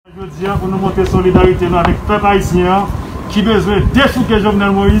Je dis pour nous montrer solidarité avec le peuple haïtien qui besoin de défouquer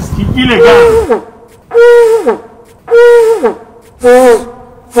Jovenel Moïse qui est illégal.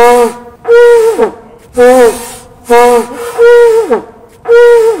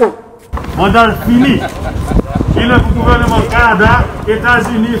 Mandat fini. Il est pour le gouvernement Canada,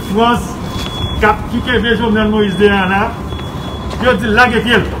 États-Unis, France, qui fait Jovenel Moïse derrière là. Je dis là que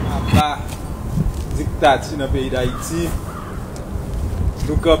la dictature dans le pays d'Haïti,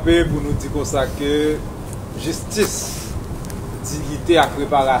 nous camper pour nous dire comme ça que justice, dignité et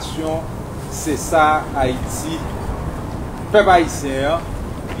préparation, c'est ça Haïti, peuple haïtien,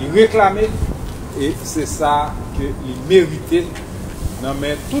 il réclamait et c'est ça qu'il méritait. Non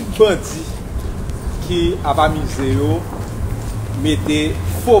mais tout bandit qui a pas misé, mettez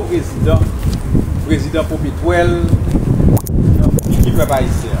faux président perpétuel, qui peuple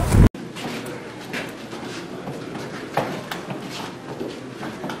haïtien.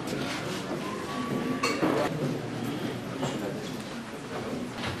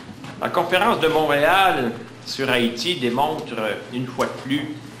 La conférence de Montréal sur Haïti démontre une fois de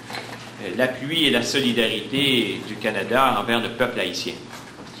plus l'appui et la solidarité du Canada envers le peuple haïtien.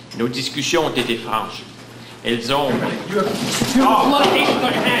 Nos discussions ont été franches. Elles ont... You have blood Haitians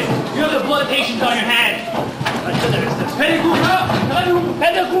on your hands! You have the blood Haitians on your hands! Pettigrew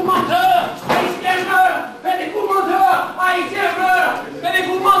menteur! Haïtien meurt! Pettigrew menteur! Haïtien meurt!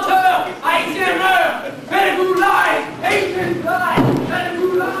 Pettigrew menteur! Haïtien meurt! Pettigrew lie! Haitians lie!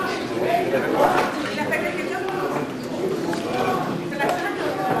 Pettigrew lie!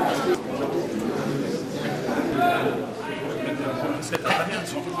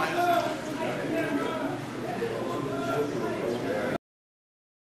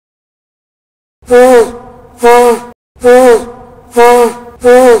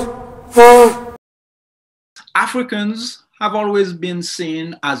 Africans have always been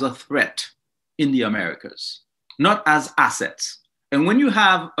seen as a threat in the Americas, not as assets. And when you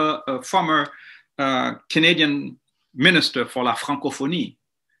have a former Canadian minister for la francophonie,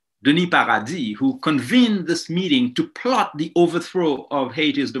 Denis Paradis, who convened this meeting to plot the overthrow of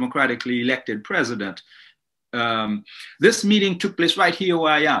Haiti's democratically elected president, this meeting took place right here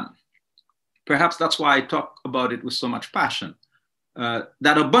where I am. Perhaps that's why I talk about it with so much passion.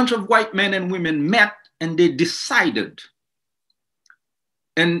 That a bunch of white men and women met and they decided.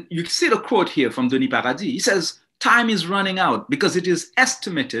 And you see the quote here from Denis Paradis. He says, time is running out because it is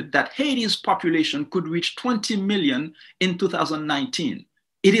estimated that Haiti's population could reach 20 million in 2019.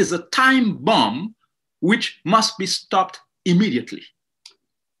 It is a time bomb which must be stopped immediately.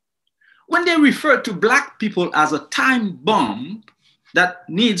 When they refer to Black people as a time bomb that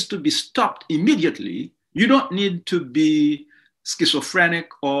needs to be stopped immediately, you don't need to be schizophrenic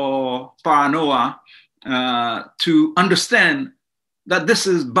or paranoia to understand that this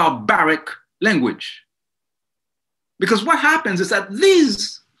is barbaric language. Because what happens is that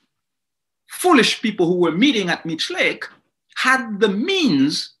these foolish people who were meeting at Mitch Lake had the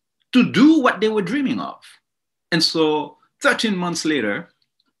means to do what they were dreaming of. And so 13 months later,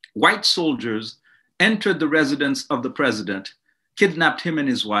 white soldiers entered the residence of the president, kidnapped him and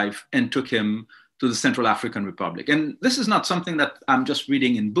his wife, and took him to the Central African Republic. And this is not something that I'm just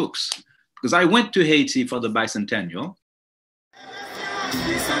reading in books, because I went to Haiti for the bicentennial.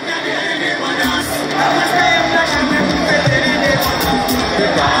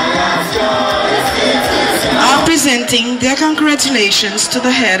 Are presenting their congratulations to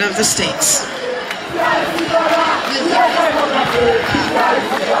the head of the states.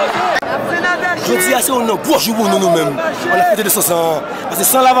 Je dis assez on bon jour pour nous-mêmes. On a fait de 500 parce que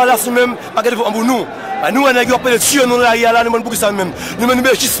sans la valeur même pas de pour nous. Nous on a eu appelé tuer nous là là nous pour ça même. Nous même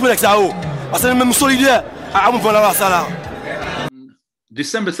béchissement avec ça parce que nous même solidaire à on va ça là.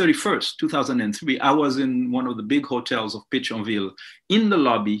 December 31st, 2003, I was in one of the big hotels of Pétionville in the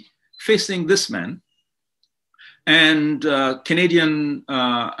lobby facing this man and Canadian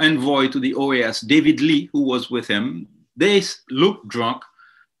envoy to the OAS, David Lee, who was with him. They looked drunk,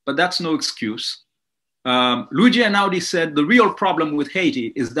 but that's no excuse. Luigi Einaudi said the real problem with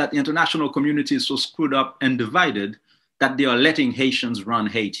Haiti is that the international community is so screwed up and divided that they are letting Haitians run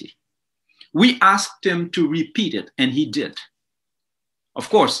Haiti. We asked him to repeat it, and he did. Of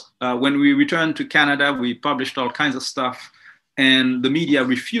course, when we returned to Canada, we published all kinds of stuff, and the media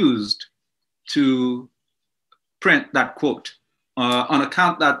refused to print that quote on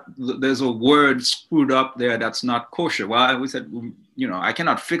account that there's a word screwed up there that's not kosher. Well, we said, you know, I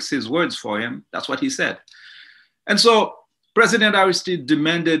cannot fix his words for him. That's what he said. And so President Aristide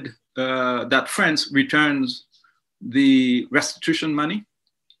demanded that France returns the restitution money.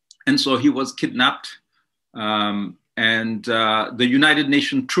 And so he was kidnapped And the United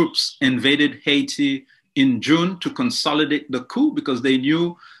Nations troops invaded Haiti in June to consolidate the coup because they knew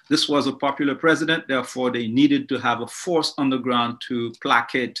this was a popular president. Therefore, they needed to have a force on the ground to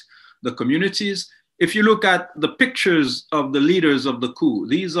placate the communities. If you look at the pictures of the leaders of the coup,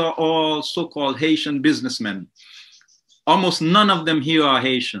 these are all so-called Haitian businessmen. Almost none of them here are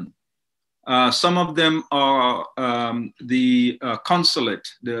Haitian. Some of them are the consulate,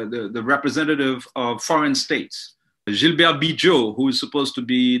 the representative of foreign states. Gilbert Bidjot, who is supposed to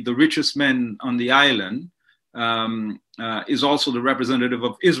be the richest man on the island, is also the representative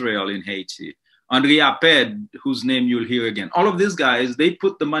of Israel in Haiti. André Aped, whose name you'll hear again. All of these guys, they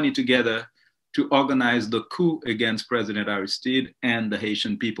put the money together to organize the coup against President Aristide and the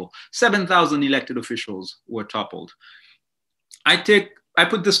Haitian people. 7,000 elected officials were toppled. I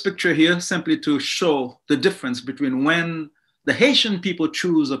put this picture here simply to show the difference between when the Haitian people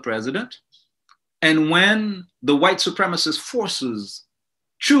choose a president and when the white supremacist forces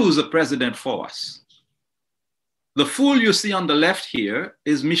choose a president for us. The fool you see on the left here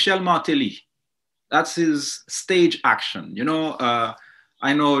is Michel Martelly. That's his stage action. You know,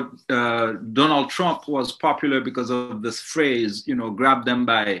 I know Donald Trump was popular because of this phrase, you know, grab them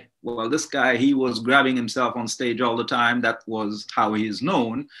by, well, this guy, he was grabbing himself on stage all the time. That was how he is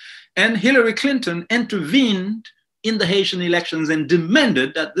known. And Hillary Clinton intervened in the Haitian elections and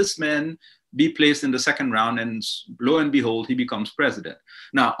demanded that this man be placed in the second round, and lo and behold, he becomes president.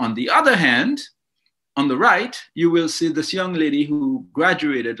 Now, on the other hand, on the right, you will see this young lady who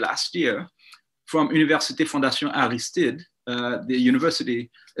graduated last year from Université Fondation Aristide, the university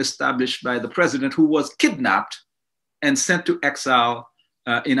established by the president, who was kidnapped and sent to exile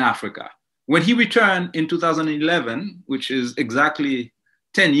in Africa. When he returned in 2011, which is exactly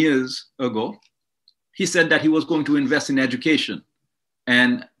 10 years ago, he said that he was going to invest in education.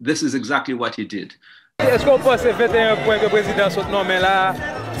 And this is exactly what he did. Est-ce qu'on pense que 21 points que le président saute nommé là,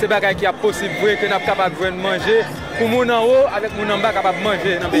 c'est bagay qui est possible que nous sommes capables de manger pour moun en haut avec moun en bas capable de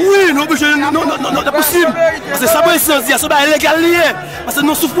manger dans le pays? Oui, non, c'est possible. Parce que ça peut être ça va illégal lié. Parce que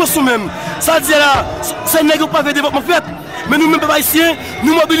nous souffrons nous-mêmes. Ça dit là, c'est nègre pas de développement fait. Mais nous-mêmes, peuple haïtien,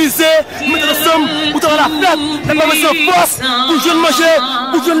 nous mobiliser, nous mettre ensemble pour faire la fête, la permission force, pour jeune manger,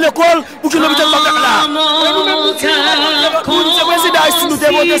 pour jeune l'école, pour jeune l'hôpital pas faire là. Et nous-mêmes, nous sommes présidents ici, nous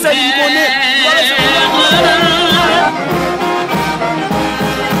démontrer ça, nous connaissons.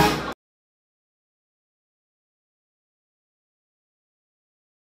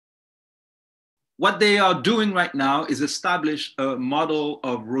 What they are doing right now is establish a model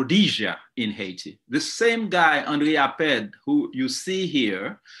of Rhodesia in Haiti. This same guy, André Aped, who you see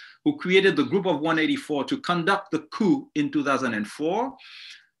here, who created the Group of 184 to conduct the coup in 2004,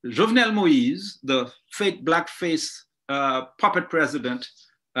 Jovenel Moise, the fake blackface puppet president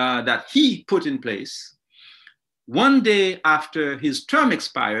that he put in place, one day after his term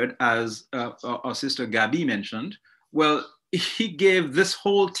expired, as our sister Gabi mentioned, well, he gave this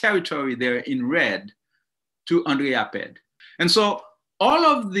whole territory there in red to André Aped. And so all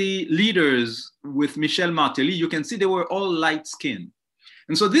of the leaders with Michel Martelly, you can see they were all light-skinned.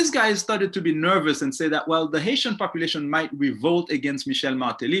 And so these guys started to be nervous and say that, well, the Haitian population might revolt against Michel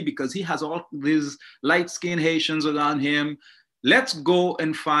Martelly because he has all these light-skinned Haitians around him. Let's go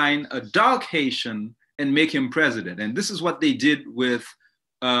and find a dark Haitian and make him president. And this is what they did with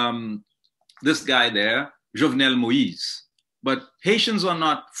this guy there, Jovenel Moise. But Haitians are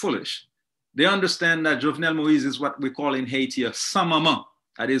not foolish. They understand that Jovenel Moise is what we call in Haiti a sans maman,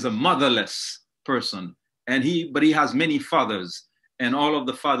 that is a motherless person. And but he has many fathers, and all of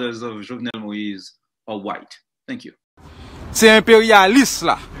the fathers of Jovenel Moise are white. Thank you. C'est impérialiste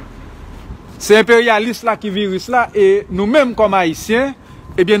là. C'est impérialiste là qui virus là, et nous-mêmes comme Haïtiens,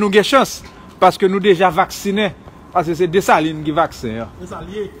 eh bien nous avons chance parce que nous déjà vaccinés. Parce que c'est Dessalines qui vaccine.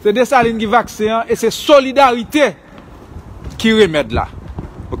 C'est Dessalines qui vaccine et c'est solidarité qui remet là.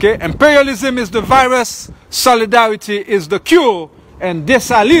 Okay? Imperialism is the virus, solidarity is the cure, and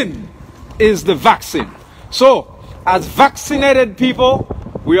Dessalines is the vaccine. So, as vaccinated people,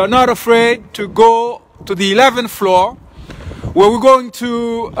 we are not afraid to go to the 11th floor, where we're going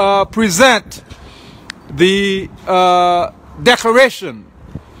to present the declaration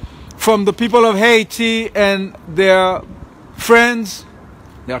from the people of Haiti and their friends,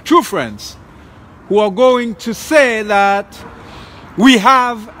 their true friends, who are going to say that we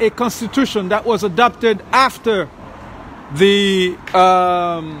have a constitution that was adopted after the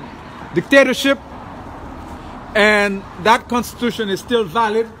dictatorship, and that constitution is still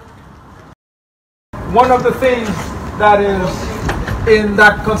valid. One of the things that is in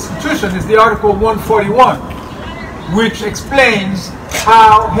that constitution is the Article 141, which explains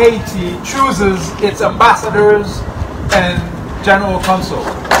how Haiti chooses its ambassadors and general counsel.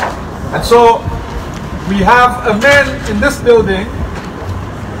 And so we have a man in this building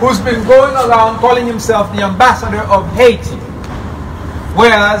who's been going around calling himself the ambassador of Haiti,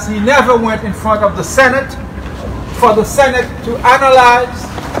 whereas he never went in front of the Senate for the Senate to analyze,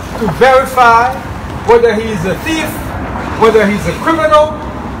 to verify whether he is a thief, whether he's a criminal.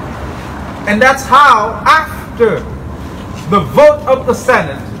 And that's how, after the vote of the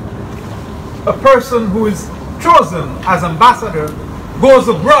Senate, a person who is chosen as ambassador goes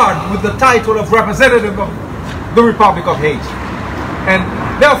abroad with the title of representative of the Republic of Haiti. And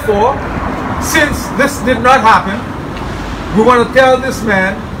therefore, since this did not happen, we want to tell this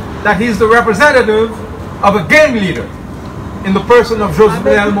man that he's the representative of a gang leader in the person of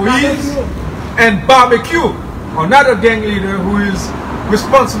Jovenel Moise and Barbecue, another gang leader who is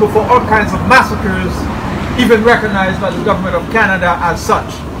responsible for all kinds of massacres, even recognized by the government of Canada as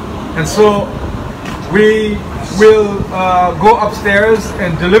such. And so we will go upstairs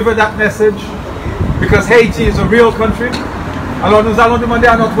and deliver that message, because Haiti is a real country. Alors nous allons demander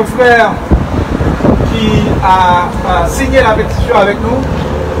à notre frère qui a signé la pétition avec nous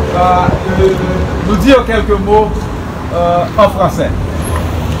de nous dire quelques mots en français.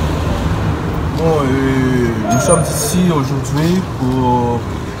 Bon, nous sommes ici aujourd'hui pour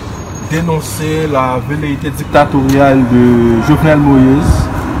dénoncer la velléité dictatoriale de Jovenel Moise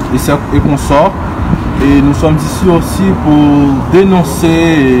et consorts. Et nous sommes ici aussi pour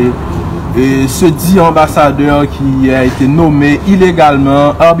dénoncer ce dit ambassadeur qui a été nommé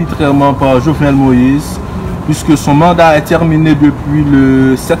illégalement, arbitrairement par Jovenel Moise, puisque son mandat est terminé depuis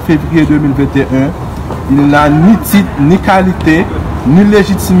le 7 février 2021. Il n'a ni titre, ni qualité, ni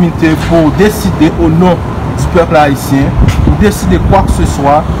légitimité pour décider au nom du peuple haïtien, pour décider quoi que ce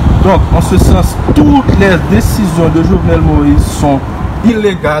soit. Donc, en ce sens, toutes les décisions de Jovenel Moise sont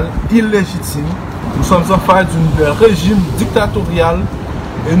illégales, illégitimes. Nous sommes en face d'un régime dictatorial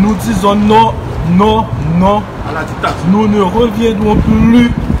et nous disons non, non, non à la dictature. Nous ne reviendrons plus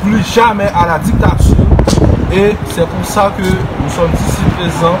jamais à la dictature. Et c'est pour ça que nous sommes ici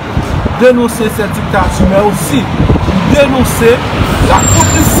présents, dénoncer cette dictature, mais aussi dénoncer la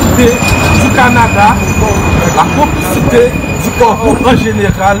complicité du Canada, la complicité du corps en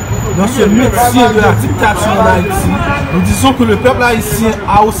général dans ce métier de la dictature en Haïti. Nous disons que le peuple haïtien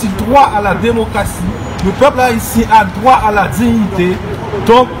a aussi droit à la démocratie, le peuple haïtien a droit à la dignité.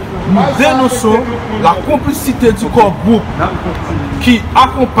 Donc nous dénonçons la complicité du corps groupe qui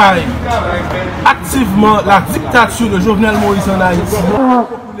accompagne activement la dictature de Jovenel Moise en Haïti.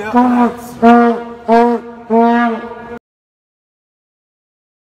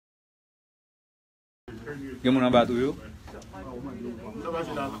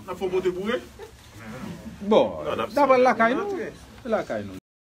 Bon, d'abord la caille.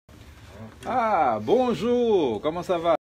 Ah, bonjour, comment ça va?